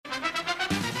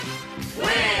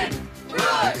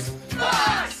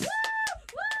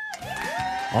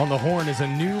On the horn is a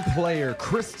new player,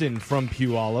 Kristen from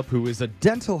Puyallup, who is a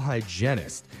dental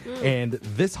hygienist. And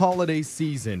this holiday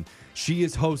season, she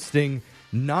is hosting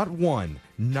not one,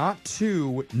 not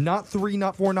two, not three,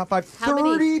 not four, not five, How 30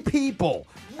 many? people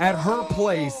at her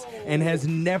place and has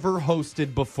never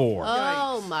hosted before.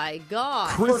 Oh, my God.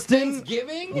 Kristen,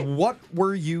 Thanksgiving? what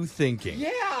were you thinking?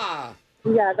 Yeah.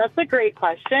 Yeah, that's a great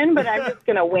question, but I'm just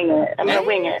going to wing it. I'm going to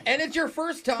wing it. And it's your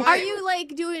first time. Are you,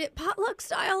 doing it potluck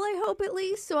style, I hope, at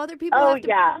least, so other people Oh, have to...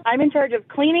 yeah. I'm in charge of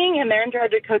cleaning, and they're in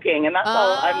charge of cooking, and that's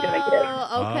all I'm going to give.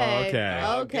 Okay.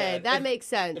 Oh, Okay, good. that makes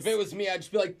sense. If it was me, I'd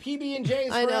just be like,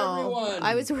 PB&J's I for know. everyone.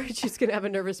 I was worried she's going to have a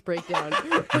nervous breakdown.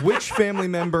 Which family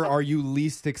member are you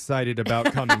least excited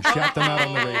about coming? Shout them out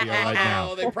on the radio right now.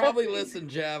 Oh, they probably listen,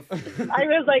 Jeff. I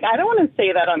was like, I don't want to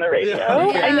say that on the radio. Yeah.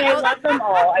 I mean, I love them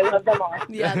all. I love them all.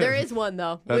 Yeah, there is one,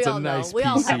 though. That's we all a nice know. We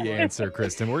all have PC one. answer,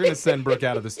 Kristen. We're going to send Brooke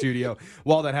out of the studio.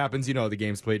 While that happens, you know the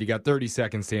game's played. You got 30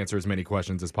 seconds to answer as many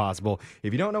questions as possible.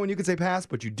 If you don't know when you can say pass,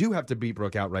 but you do have to beat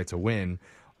Brooke outright to win.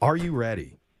 Are you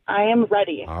ready? I am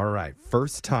ready. All right,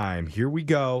 first time. Here we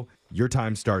go. Your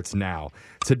time starts now.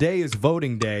 Today is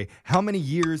voting day. How many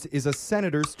years is a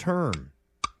senator's term?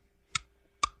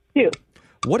 2.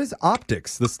 What is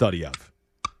optics the study of?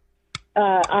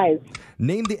 Eyes.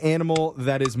 Name the animal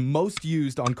that is most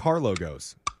used on car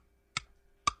logos.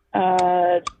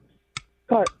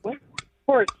 Car. What?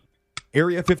 Horse.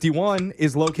 Area 51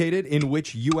 is located in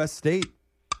which U.S. state?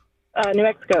 New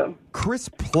Mexico. Chris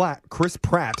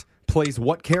Pratt plays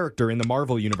what character in the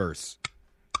Marvel Universe?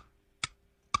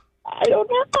 I don't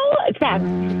know. It's fast.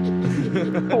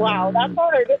 Wow, that's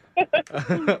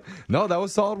hard. No, that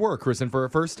was solid work, Kristen. For a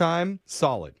first time,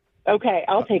 solid. Okay,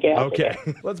 I'll take it. I'll take Okay,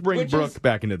 it. let's bring Which Brooke is-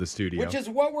 back into the studio. Which is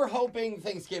what we're hoping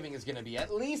Thanksgiving is going to be.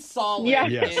 At least solid. Yeah.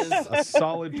 Yes, Is, a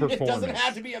solid it performance. doesn't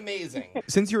have to be amazing.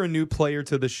 Since you're a new player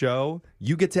to the show,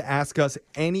 you get to ask us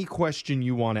any question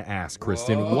you want to ask,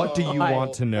 Kristen. What do you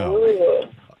want to know? Ooh.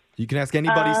 You can ask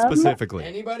anybody specifically.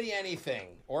 Anybody, anything.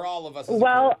 Or all of us. as a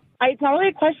Well, group. it's not really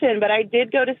a question, but I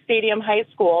did go to Stadium High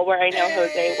School where I know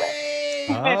Jose went.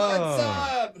 Hey, Oh. what's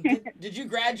up? Did you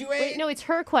graduate? Wait, no, it's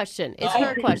her question. It's Oh.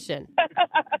 her question.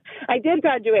 I did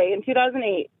graduate in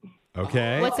 2008.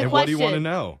 Okay, What's the and what do you want to question?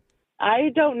 know? I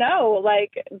don't know. I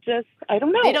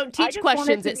don't know. They don't I teach just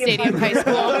questions wanted at to give Stadium my- High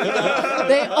School.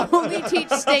 They only teach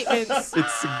statements.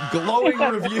 It's a glowing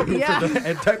review Yeah. for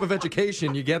the type of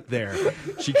education you get there.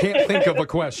 She can't think of a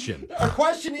question. Our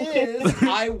question is,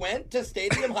 I went to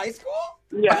Stadium High School?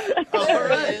 Yeah.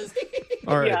 There it is.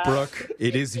 All right, Yeah. Brooke,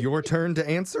 it is your turn to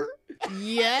answer.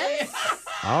 Yes.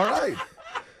 All right.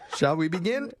 Shall we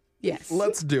begin? Yes.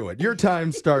 Let's do it. Your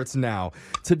time starts now.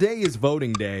 Today is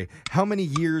voting day. How many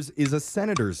years is a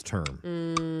senator's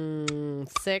term?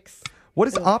 6. What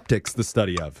is optics the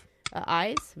study of?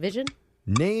 Eyes, vision,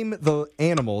 Name the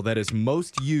animal that is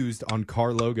most used on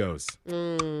car logos.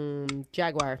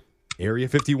 jaguar, Area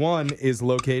 51 is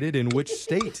located in which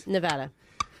state? Nevada,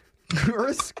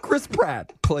 Chris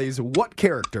Pratt plays what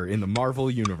character in the Marvel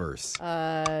Universe?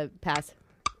 pass,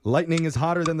 Lightning is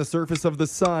hotter than the surface of the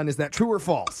sun. Is that true or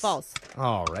false? false.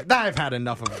 All right. I've had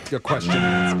enough of your question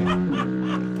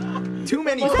asking. Too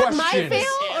many Was that questions. my fail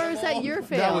or is that your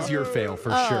fail? That was your fail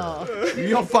for Oh. sure.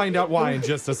 You'll find out why in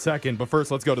just a second. But first,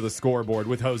 let's go to the scoreboard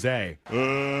with Jose.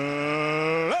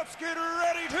 Let's get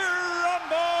ready to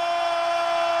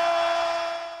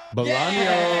rumble!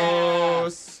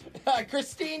 Bolaños.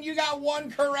 Christine, you got one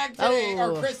correct today.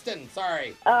 Oh. Or Kristen,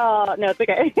 sorry. Oh, no, it's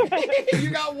okay. You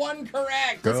got one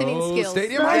correct. Listening Go skills.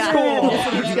 Stadium High Yeah. School.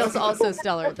 Listening skills also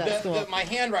stellar at that school. My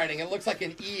handwriting, it looks like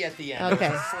an E at the end. Okay.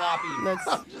 It's sloppy.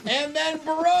 That's- And then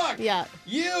Brooke, Yeah.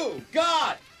 you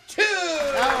got 2.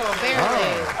 Oh,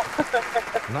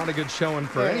 barely. Not a good showing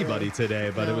for anybody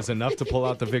today, but it was enough to pull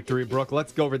out the victory. Brooke,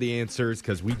 let's go over the answers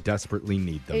because we desperately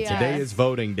need them. Yes. Today is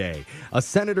voting day. A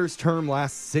senator's term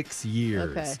lasts 6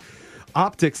 years. Okay.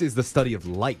 Optics is the study of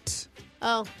light,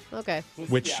 Oh, okay.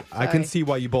 which Yeah. I can Sorry. see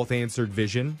why you both answered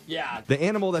vision. Yeah. The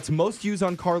animal that's most used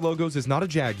on car logos is not a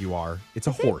jaguar, it's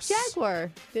a horse.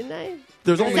 Jaguar, didn't I?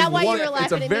 There's Is only that why you one. were It's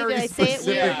laughing a at me? very Did I say it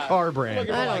specific weird? car brand.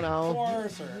 Looking I for, don't know.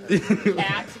 Horse or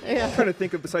cat. Yeah. Trying to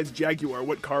think of besides Jaguar,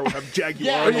 what car would have Jaguar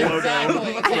Yeah, on the logo?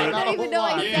 exactly. I did not even know I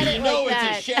said Yeah, it you know like it's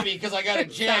that. a Chevy because I got a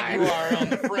Jaguar on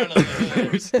the front of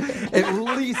the hood. At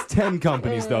least 10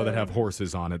 companies, though, that have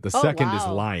horses on it. The Oh, second is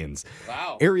wow. Lions.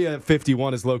 Wow. Area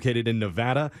 51 is located in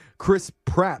Nevada. Chris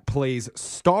Pratt plays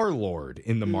Star-Lord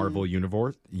in the Marvel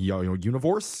universe.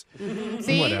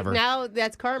 See, Whatever. now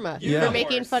that's karma Yeah. for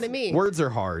making fun of me. Words are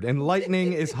hard. And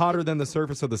lightning is hotter than the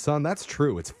surface of the sun. That's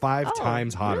true. It's 5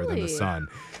 times hotter than the really? sun.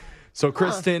 So,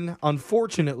 Kristen,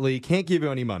 unfortunately, can't give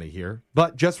you any money here.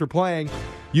 But just for playing,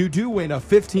 you do win a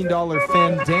 $15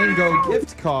 Fandango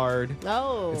gift card.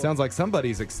 Oh. It sounds like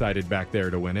somebody's excited back there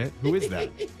to win it. Who is that?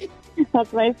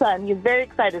 That's my son. He's very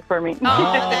excited for me. Oh,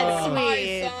 that's Oh,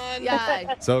 sweet. hi, son.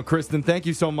 Yeah. So, Kristen, thank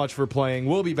you so much for playing.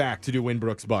 We'll be back to do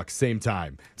Winbrook's Bucks same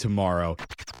time tomorrow.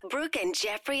 Brooke and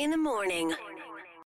Jeffrey in the morning.